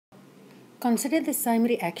Consider the same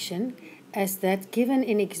reaction as that given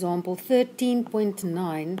in example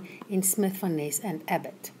 13.9 in Smith, Van Ness and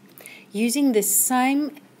Abbott. Using the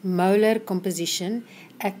same molar composition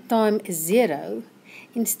at time 0,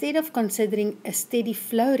 instead of considering a steady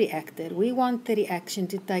flow reactor, we want the reaction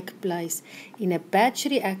to take place in a batch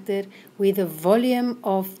reactor where the volume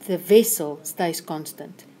of the vessel stays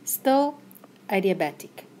constant, still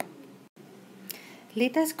adiabatic.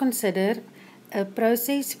 Let us consider a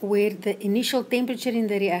process where the initial temperature in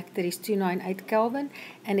the reactor is 298 Kelvin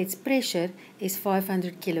and its pressure is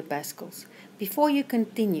 500 kilopascals. Before you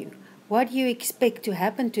continue, what do you expect to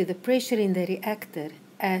happen to the pressure in the reactor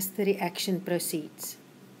as the reaction proceeds?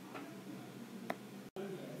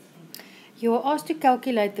 You are asked to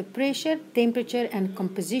calculate the pressure, temperature and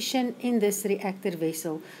composition in this reactor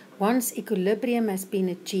vessel once equilibrium has been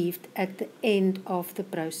achieved at the end of the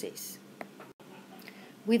process.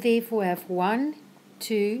 We therefore have 1,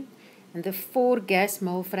 2 and the 4 gas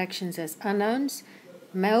mole fractions as unknowns.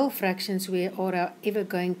 Mole fractions we are however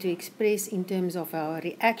going to express in terms of our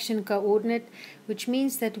reaction coordinate, which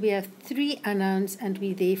means that we have 3 unknowns and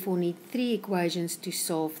we therefore need 3 equations to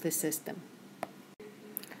solve the system.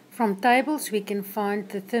 From tables we can find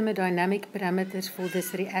the thermodynamic parameters for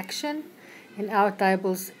this reaction. In our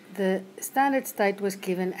tables the standard state was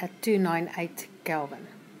given at 298 Kelvin.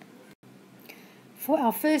 For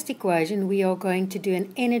our first equation, we are going to do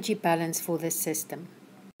an energy balance for this system.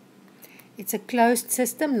 It's a closed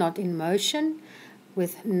system, not in motion,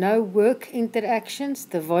 with no work interactions.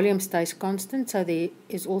 The volume stays constant, so there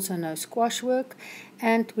is also no squash work,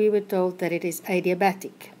 and we were told that it is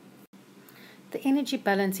adiabatic. The energy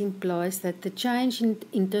balance implies that the change in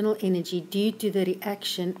internal energy due to the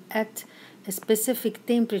reaction at a specific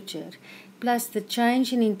temperature, plus the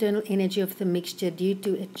change in internal energy of the mixture due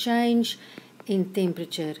to a change in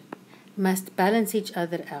temperature, must balance each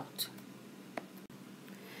other out.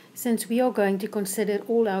 Since we are going to consider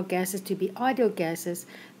all our gases to be ideal gases,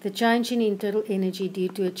 the change in internal energy due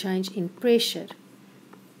to a change in pressure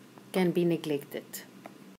can be neglected.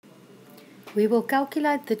 We will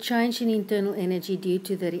calculate the change in internal energy due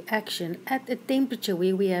to the reaction at a temperature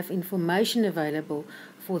where we have information available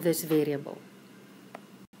for this variable.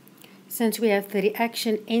 Since we have the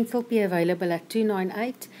reaction enthalpy available at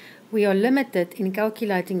 298, we are limited in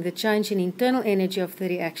calculating the change in internal energy of the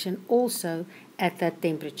reaction also at that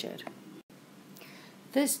temperature.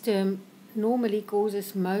 This term normally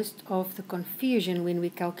causes most of the confusion when we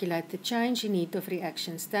calculate the change in heat of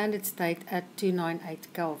reaction standard state at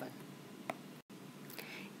 298 Kelvin.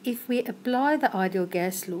 If we apply the ideal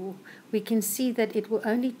gas law, we can see that it will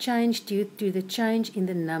only change due to the change in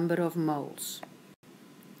the number of moles.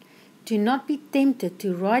 Do not be tempted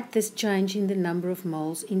to write this change in the number of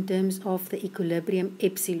moles in terms of the equilibrium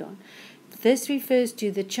epsilon. This refers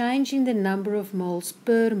to the change in the number of moles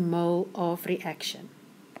per mole of reaction.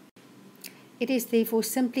 It is therefore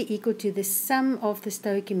simply equal to the sum of the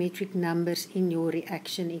stoichiometric numbers in your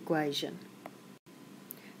reaction equation,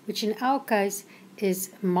 which in our case is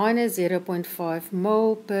minus 0.5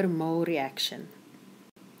 mole per mole reaction.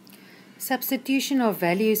 Substitution of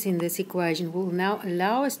values in this equation will now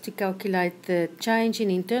allow us to calculate the change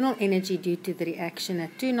in internal energy due to the reaction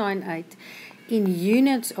at 298 in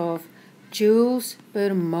units of joules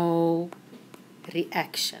per mole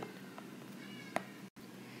reaction.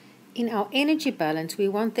 In our energy balance, we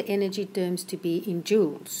want the energy terms to be in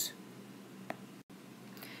joules.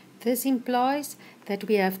 This implies that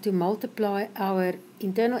we have to multiply our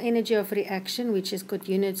internal energy of reaction, which has got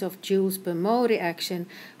units of joules per mole reaction,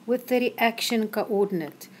 with the reaction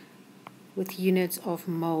coordinate with units of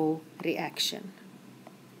mole reaction.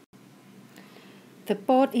 The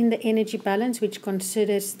part in the energy balance which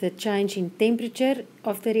considers the change in temperature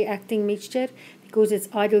of the reacting mixture, because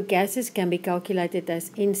it's ideal gases, can be calculated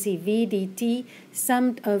as NCV dt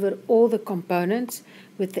summed over all the components,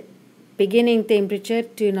 with the beginning temperature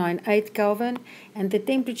 298 Kelvin and the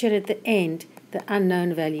temperature at the end, the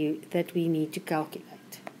unknown value that we need to calculate.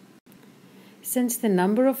 Since the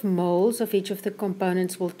number of moles of each of the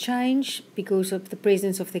components will change because of the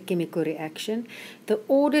presence of the chemical reaction, the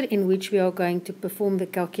order in which we are going to perform the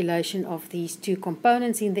calculation of these two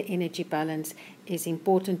components in the energy balance is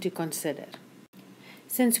important to consider.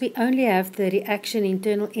 Since we only have the reaction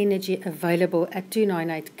internal energy available at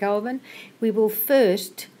 298 Kelvin, we will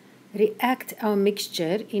first react our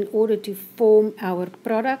mixture in order to form our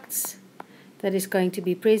products that is going to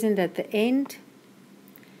be present at the end.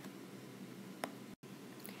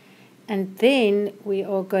 And then we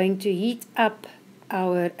are going to heat up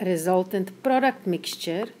our resultant product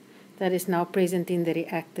mixture that is now present in the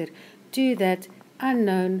reactor to that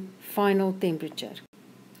unknown final temperature.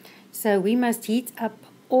 So we must heat up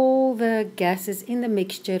all the gases in the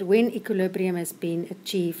mixture when equilibrium has been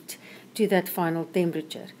achieved to that final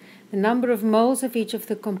temperature. The number of moles of each of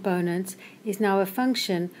the components is now a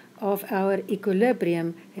function of our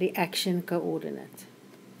equilibrium reaction coordinate.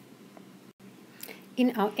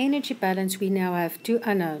 In our energy balance, we now have two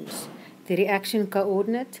unknowns, the reaction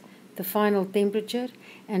coordinate, the final temperature,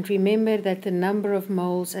 and remember that the number of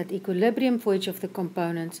moles at equilibrium for each of the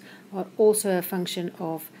components are also a function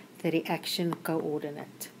of the reaction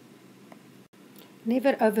coordinate.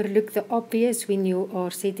 Never overlook the obvious when you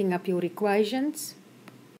are setting up your equations.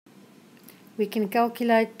 We can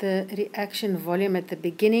calculate the reaction volume at the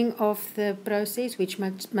beginning of the process, which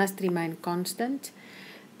must remain constant.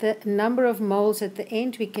 The number of moles at the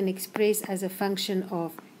end we can express as a function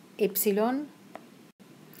of epsilon.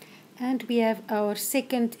 And we have our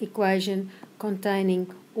second equation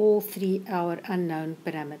containing all three our unknown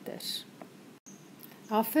parameters.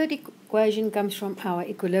 Our third equation comes from our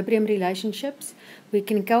equilibrium relationships. We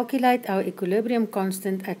can calculate our equilibrium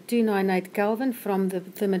constant at 298 Kelvin from the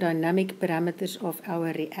thermodynamic parameters of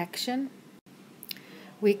our reaction.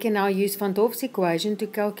 We can now use Van 't Hoff's equation to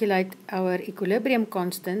calculate our equilibrium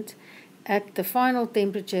constant at the final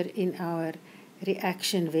temperature in our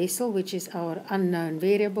reaction vessel, which is our unknown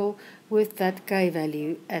variable, with that K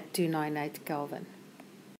value at 298 Kelvin.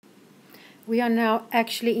 We are now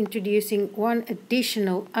actually introducing one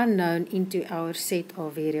additional unknown into our set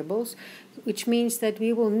of variables, which means that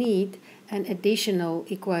we will need an additional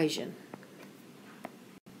equation.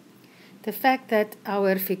 The fact that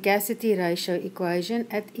our fugacity ratio equation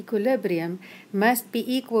at equilibrium must be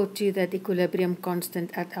equal to that equilibrium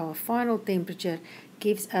constant at our final temperature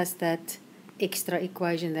gives us that extra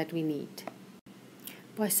equation that we need.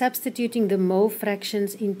 By substituting the mole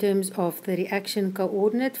fractions in terms of the reaction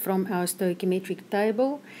coordinate from our stoichiometric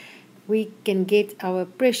table, we can get our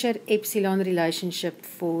pressure epsilon relationship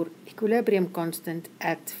for equilibrium constant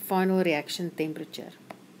at final reaction temperature.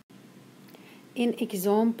 In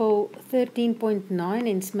example 13.9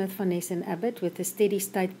 in Smith, Van Ness and Abbott with the steady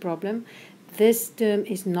state problem, this term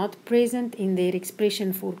is not present in their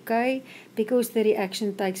expression for K because the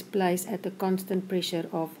reaction takes place at a constant pressure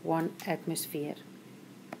of 1 atmosphere.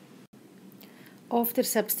 After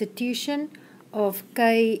substitution of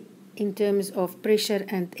K in terms of pressure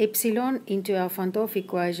and epsilon into our Van 't Hoff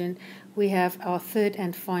equation, we have our third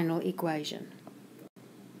and final equation.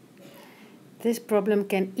 This problem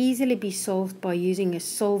can easily be solved by using a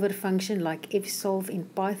solver function like fsolve in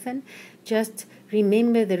Python. Just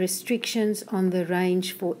remember the restrictions on the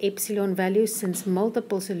range for epsilon values since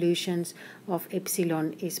multiple solutions of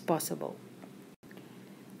epsilon is possible.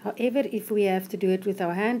 However, if we have to do it with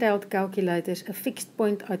our handheld calculators, a fixed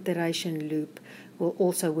point iteration loop will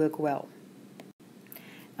also work well.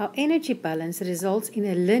 Our energy balance results in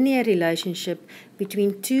a linear relationship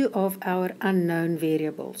between two of our unknown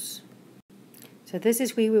variables. So this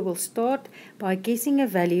is where we will start by guessing a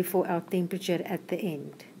value for our temperature at the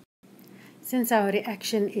end. Since our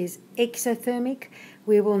reaction is exothermic,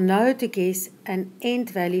 we will know to guess an end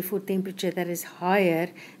value for temperature that is higher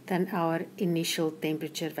than our initial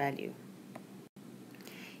temperature value.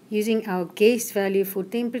 Using our guess value for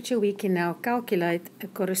temperature, we can now calculate a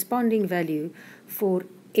corresponding value for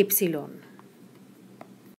epsilon.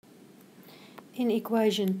 In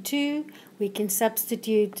equation 2, we can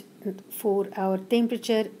substitute for our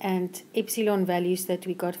temperature and epsilon values that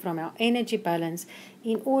we got from our energy balance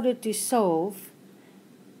in order to solve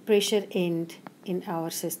pressure end in our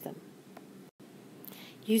system.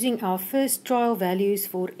 Using our first trial values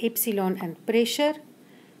for epsilon and pressure,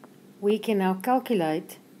 we can now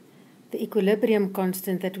calculate the equilibrium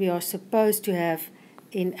constant that we are supposed to have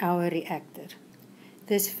in our reactor.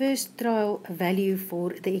 This first trial value for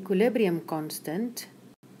the equilibrium constant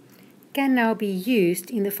can now be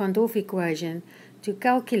used in the Van 't Hoff equation to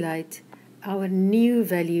calculate our new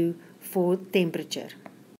value for temperature.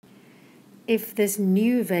 If this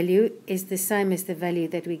new value is the same as the value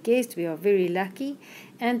that we guessed, we are very lucky,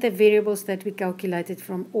 and the variables that we calculated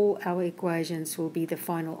from all our equations will be the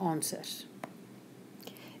final answers.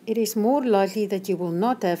 It is more likely that you will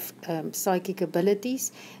not have psychic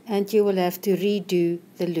abilities and you will have to redo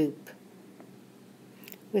the loop.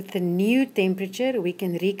 With the new temperature, we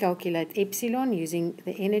can recalculate epsilon using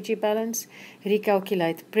the energy balance,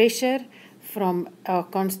 recalculate pressure from our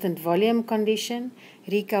constant volume condition,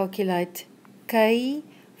 recalculate K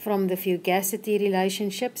from the fugacity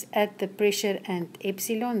relationships at the pressure and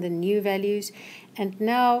epsilon, the new values, and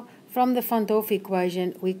now from the Van 't Hoff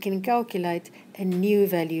equation, we can calculate a new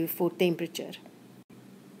value for temperature.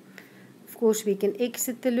 Of course, we can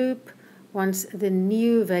exit the loop once the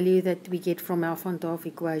new value that we get from our Van 't Hoff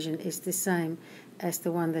equation is the same as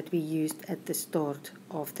the one that we used at the start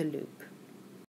of the loop.